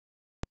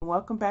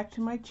Welcome back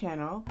to my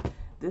channel.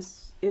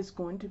 This is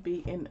going to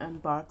be an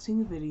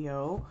unboxing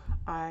video.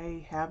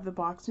 I have the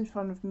box in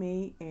front of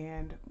me,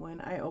 and when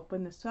I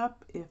open this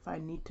up, if I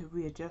need to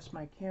readjust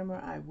my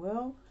camera, I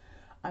will.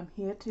 I'm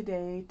here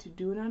today to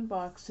do an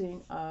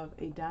unboxing of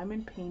a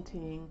diamond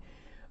painting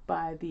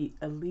by the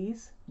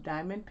Elice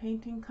Diamond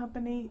Painting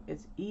Company.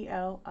 It's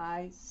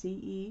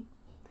E-L-I-C-E.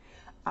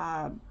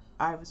 I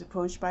was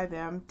approached by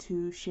them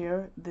to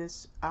share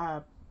this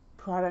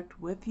product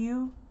with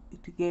you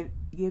to give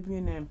you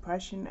an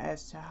impression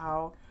as to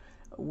how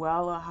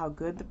well or how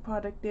good the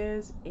product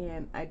is,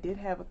 and I did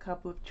have a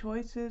couple of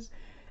choices,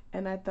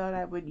 and I thought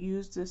I would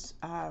use this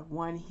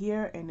one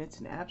here, and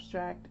it's an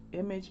abstract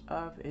image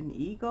of an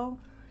eagle.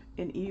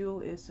 An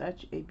eagle is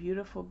such a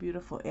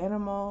beautiful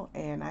animal,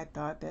 and I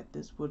thought that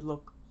this would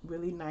look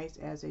really nice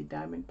as a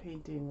diamond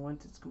painting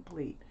once it's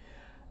complete.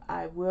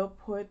 I will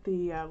put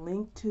the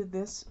link to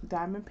this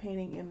diamond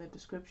painting in the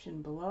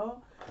description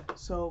below.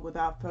 So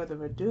without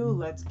further ado,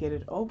 let's get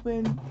it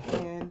open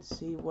and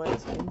see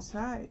what's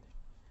inside.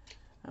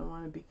 I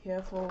want to be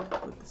careful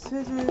with the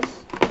scissors.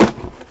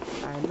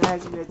 I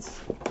imagine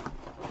it's,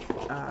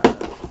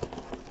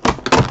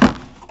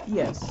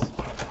 yes,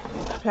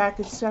 it's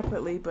packaged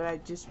separately, but I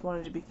just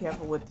wanted to be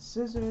careful with the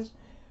scissors.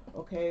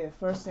 Okay, the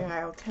first thing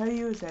I'll tell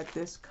you is that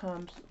this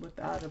comes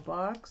without a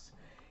box.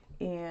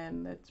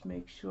 And let's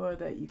make sure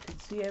that you can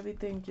see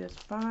everything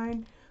just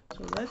fine.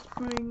 So let's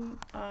bring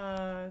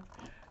the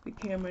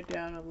camera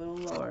down a little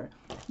lower.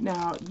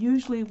 Now,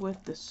 usually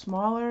with the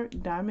smaller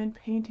diamond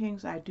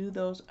paintings, I do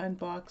those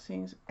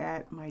unboxings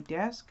at my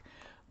desk,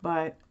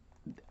 but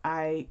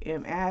I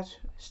am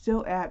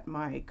still at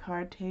my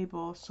card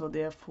table, so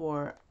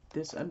therefore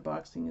this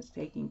unboxing is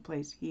taking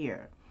place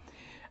here.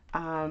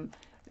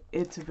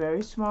 It's a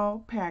very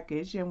small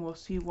package, and we'll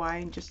see why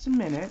in just a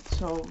minute.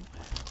 So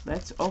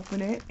let's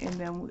open it, and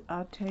then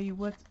I'll tell you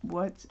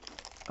what's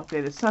okay.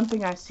 There's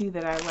something I see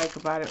that I like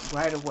about it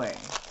right away.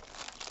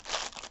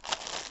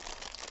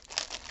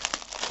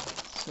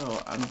 So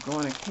I'm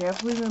going to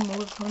carefully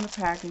remove it from the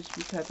package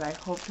because I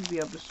hope to be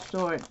able to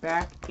store it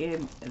back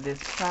in this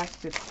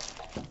plastic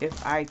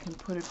if I can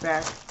put it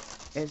back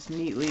as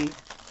neatly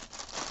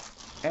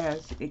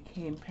as it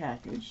came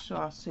packaged. So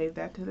I'll save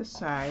that to the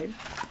side.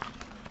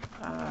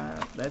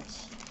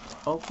 Let's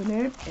open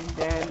it, and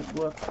then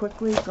we're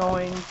quickly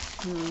going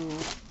to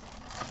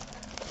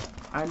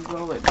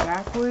unroll it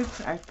backwards.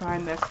 I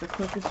find that's the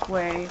quickest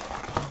way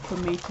for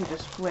me to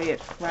display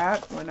it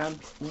flat when I'm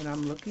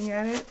looking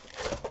at it.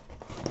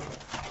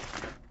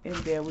 And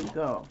there we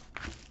go.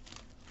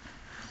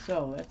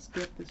 So let's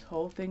get this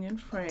whole thing in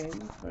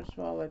frame. First of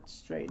all, let's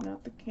straighten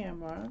out the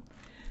camera,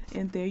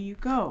 and there you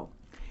go.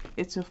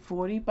 It's a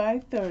 40 by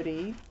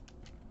 30.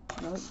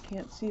 No, you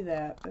can't see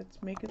that.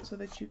 Let's make it so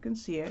that you can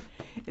see it.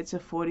 It's a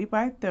 40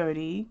 by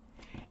 30.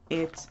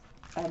 It's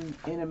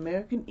an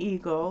American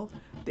eagle.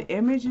 The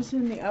image is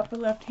in the upper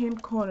left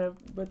hand corner,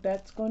 but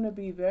that's going to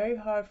be very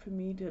hard for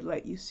me to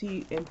let you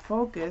see in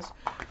focus.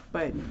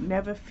 But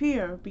never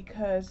fear,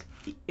 because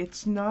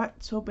it's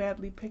not so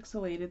badly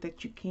pixelated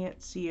that you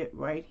can't see it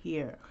right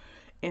here.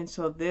 And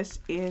so this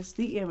is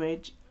the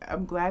image.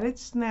 I'm glad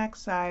it's snack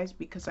size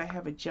because I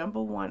have a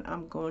jumbo one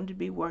I'm going to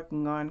be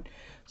working on,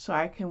 so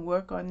I can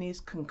work on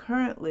these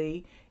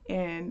concurrently,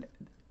 and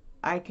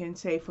I can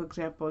say, for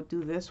example,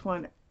 do this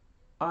one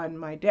on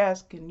my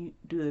desk and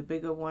do the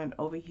bigger one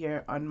over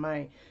here on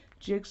my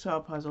jigsaw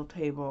puzzle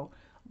table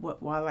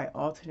while I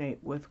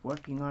alternate with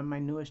working on my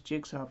newest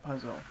jigsaw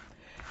puzzle.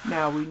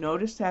 Now we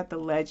notice that the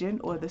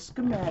legend or the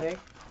schematic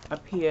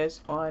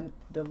appears on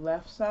the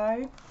left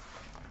side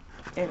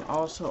and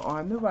also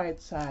on the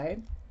right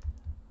side,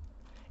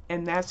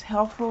 and that's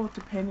helpful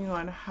depending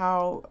on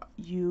how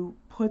you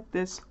put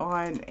this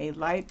on a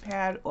light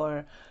pad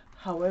or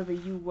however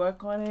you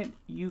work on it.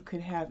 You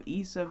could have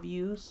ease of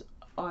use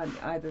on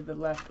either the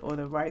left or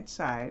the right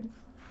side.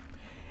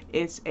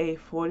 It's a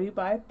 40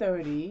 by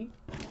 30.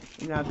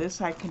 Now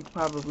this I can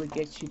probably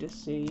get you to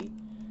see.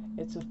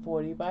 It's a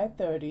 40 by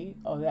 30.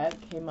 Oh,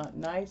 that came out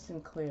nice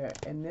and clear,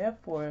 and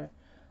therefore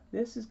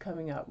this is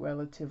coming out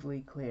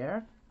relatively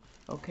clear.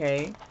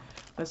 Okay,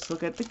 let's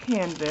look at the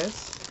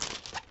canvas.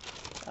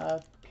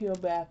 Peel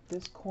back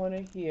this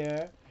corner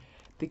here.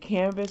 The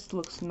canvas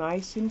looks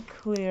nice and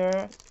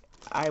clear.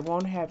 I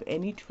won't have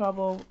any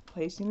trouble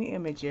placing the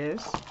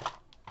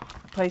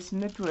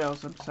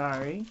drills, I'm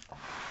sorry.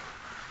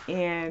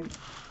 And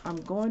I'm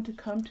going to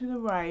come to the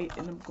right,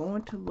 and I'm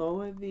going to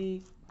lower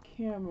the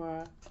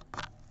camera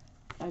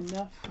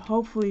enough,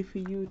 hopefully, for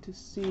you to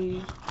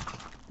see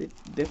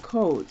the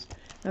codes.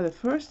 Now, the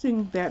first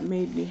thing that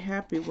made me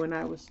happy when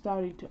I was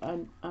starting to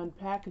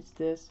unpackage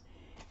this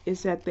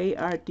is that they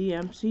are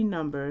DMC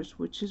numbers,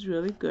 which is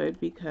really good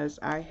because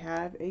I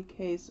have a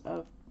case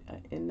of,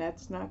 and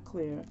that's not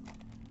clear.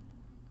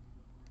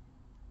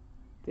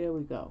 There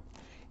we go.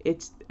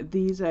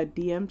 These are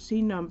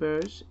DMC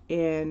numbers,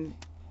 and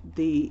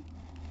the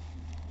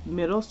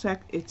middle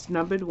it's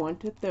numbered 1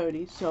 to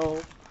 30, so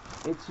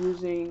it's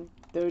using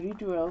 30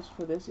 drills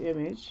for this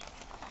image.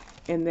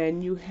 And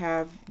then you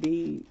have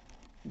the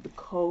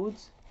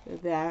codes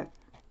that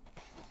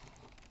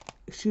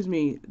excuse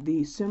me,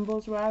 the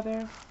symbols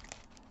rather,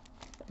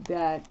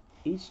 that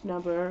each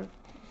number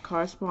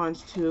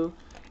corresponds to,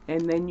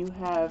 and then you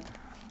have,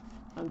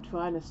 I'm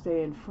trying to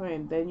stay in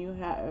frame, then you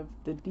have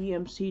the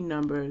DMC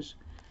numbers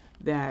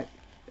that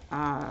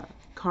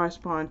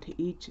correspond to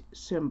each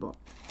symbol.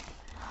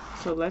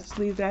 So let's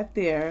leave that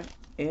there,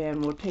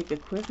 and we'll take a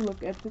quick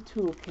look at the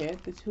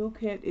toolkit. The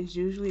toolkit is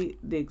usually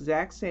the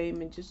exact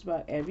same in just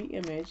about every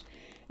image.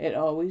 It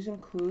always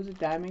includes a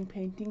diamond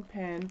painting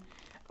pen,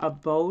 a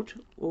boat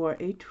or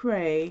a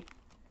tray,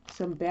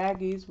 some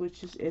baggies,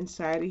 which is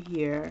inside of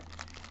here,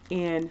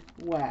 and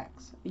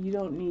wax. You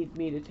don't need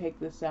me to take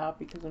this out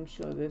because I'm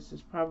sure this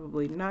is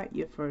probably not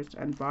your first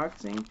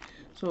unboxing.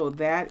 So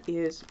that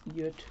is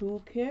your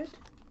toolkit.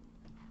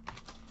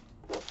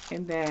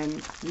 And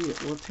then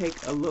we'll take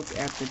a look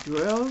at the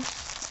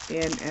drills.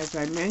 And as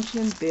I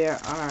mentioned, there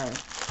are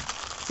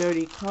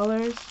 30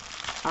 colors.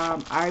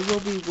 I will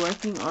be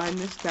working on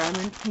this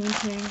diamond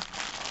painting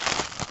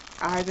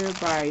either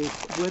by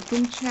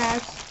whipping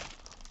chats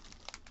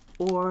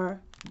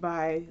or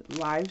by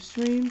live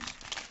streams.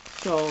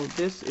 So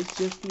this is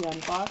just the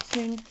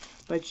unboxing,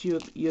 but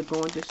you're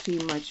going to see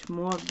much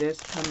more of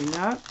this coming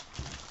up.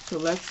 So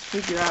let's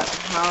figure out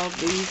how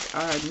these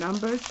are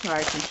numbered so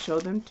I can show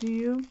them to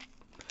you.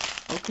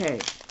 Okay,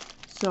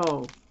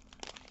 so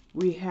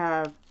we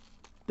have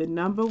the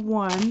number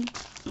 1.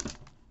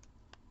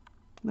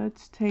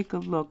 Let's take a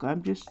look.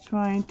 I'm just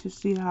trying to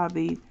see how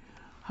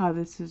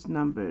this is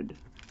numbered.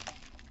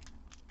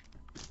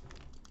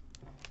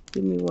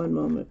 Give me one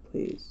moment,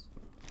 please.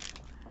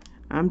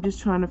 I'm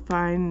just trying to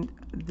find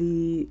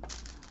the,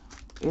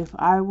 if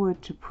I were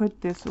to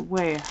put this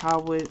away,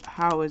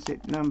 how is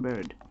it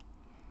numbered?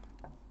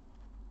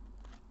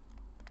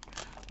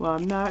 Well,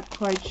 I'm not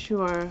quite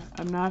sure.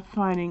 I'm not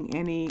finding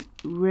any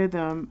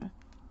rhythm.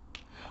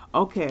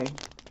 Okay.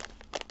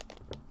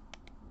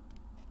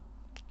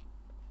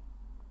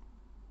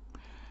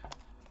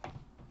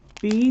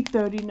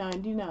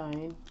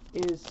 B3099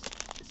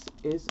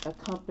 is a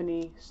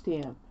company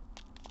stamp.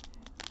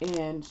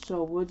 And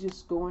so we're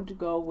just going to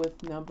go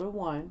with number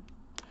 1.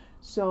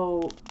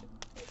 So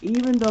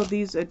even though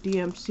these are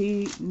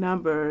DMC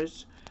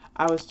numbers,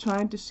 I was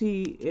trying to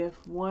see if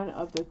one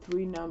of the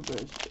 3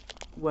 numbers,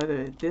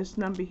 whether this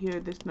number here,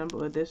 this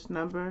number, or this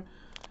number,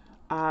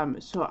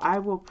 so I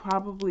will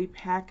probably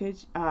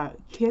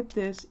kit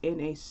this in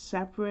a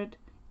separate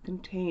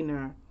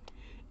container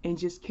and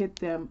just kit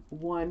them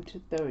 1 to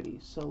 30.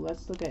 So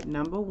let's look at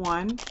number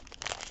 1.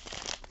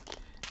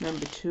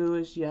 Number 2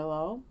 is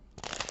yellow.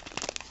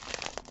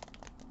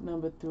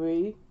 Number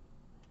 3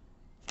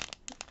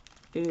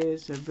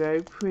 is a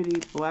very pretty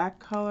black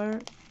color.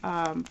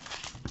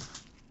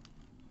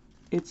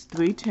 It's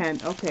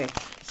 310. Okay.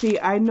 See,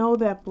 I know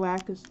that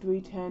black is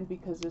 310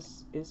 because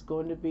this is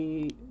going to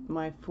be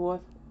my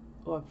 4th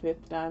or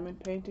 5th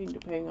diamond painting,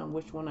 depending on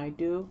which one I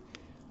do.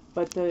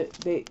 But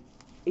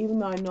even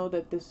though I know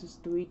that this is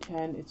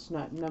 310, it's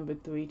not number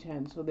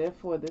 310. So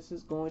therefore, this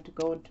is going to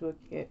go into a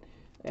kit,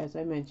 as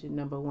I mentioned,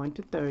 number 1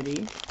 to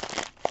 30.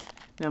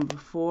 Number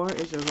 4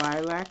 is a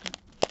lilac.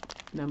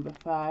 Number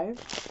 5.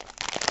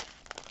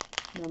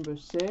 Number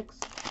 6.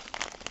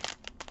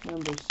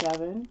 Number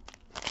 7.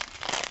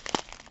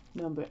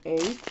 Number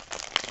 8.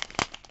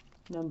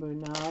 Number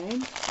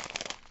 9.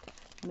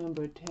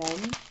 Number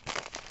 10.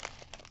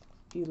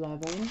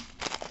 11.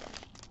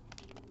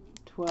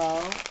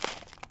 12.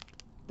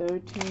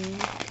 13,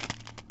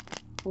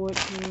 14,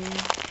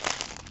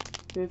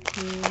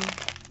 15,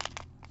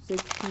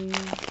 16,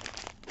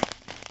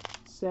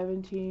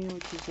 17,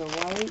 which is a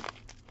white,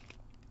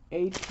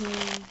 18,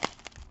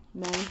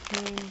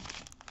 19,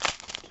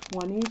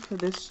 20 for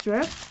this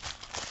strip.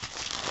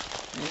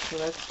 And so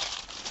let's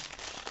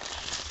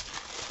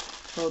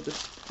fold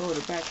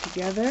it back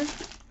together.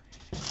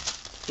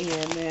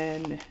 And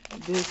then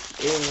this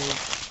is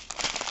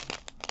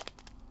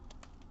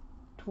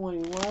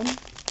 21.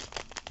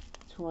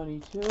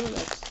 22,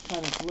 that's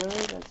kind of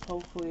blurry. That's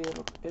hopefully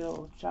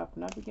it'll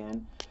sharpen up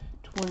again.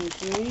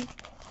 23,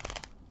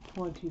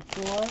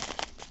 24,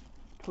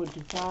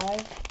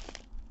 25,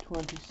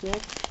 26,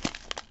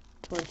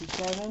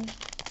 27,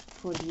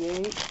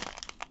 28,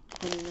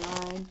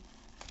 29,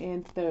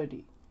 and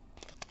 30.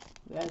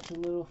 That's a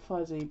little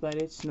fuzzy, but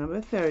it's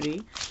number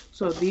 30.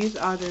 So these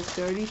are the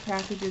 30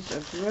 packages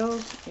of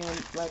drills,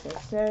 and like I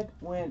said,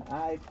 when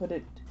I put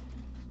it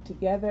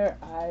together,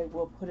 I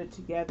will put it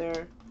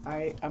together.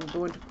 I'm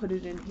going to put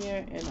it in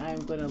here, and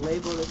I'm going to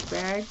label this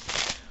bag.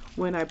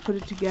 When I put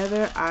it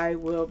together, I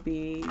will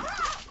be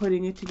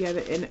putting it together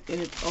in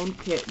its own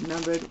kit,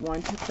 numbered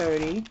 1 to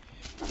 30.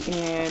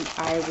 And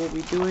I will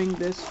be doing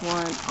this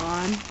one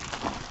on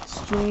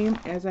stream,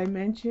 as I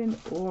mentioned,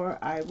 or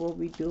I will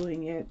be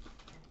doing it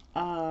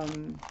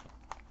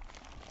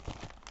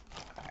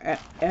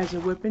as a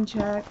whip and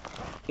chat.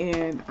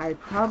 And I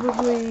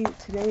probably,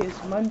 today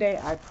is Monday,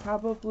 I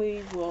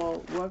probably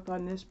will work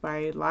on this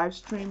by live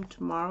stream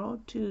tomorrow,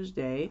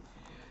 Tuesday.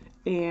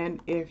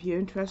 And if you're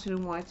interested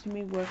in watching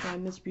me work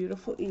on this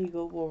beautiful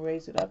eagle, we'll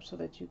raise it up so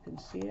that you can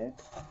see it.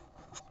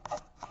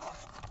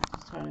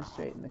 trying to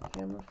straighten the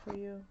camera for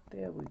you.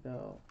 There we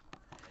go.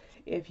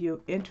 If you're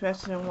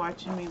interested in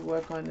watching me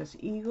work on this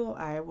eagle,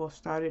 I will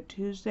start it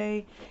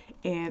Tuesday.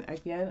 And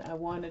again, I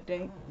want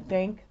to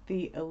thank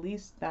the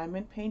Elice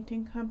Diamond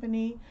Painting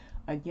Company.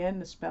 Again,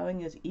 the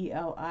spelling is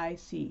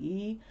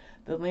E-L-I-C-E.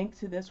 The link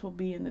to this will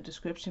be in the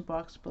description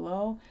box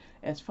below.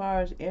 As far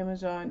as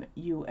Amazon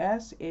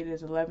US, it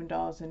is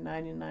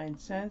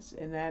 $11.99,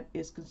 and that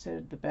is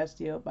considered the best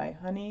deal by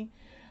Honey.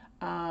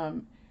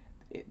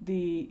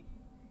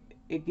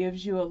 It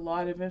gives you a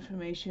lot of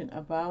information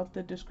about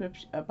the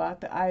description, about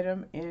the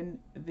item in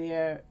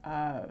their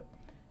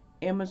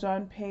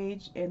Amazon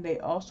page, and they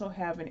also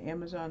have an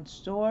Amazon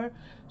store.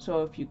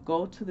 So if you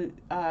go to the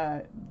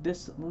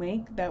this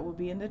link that will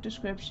be in the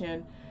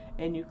description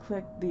and you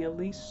click the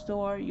Elice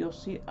store, you'll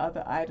see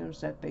other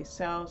items that they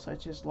sell,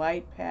 such as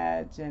light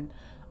pads and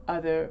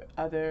other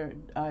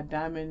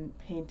diamond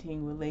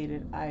painting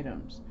related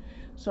items.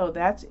 So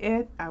that's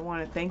it. I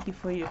want to thank you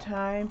for your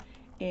time,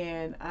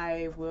 and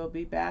I will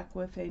be back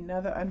with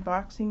another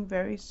unboxing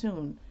very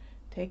soon.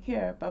 Take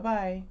care. Bye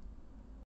bye.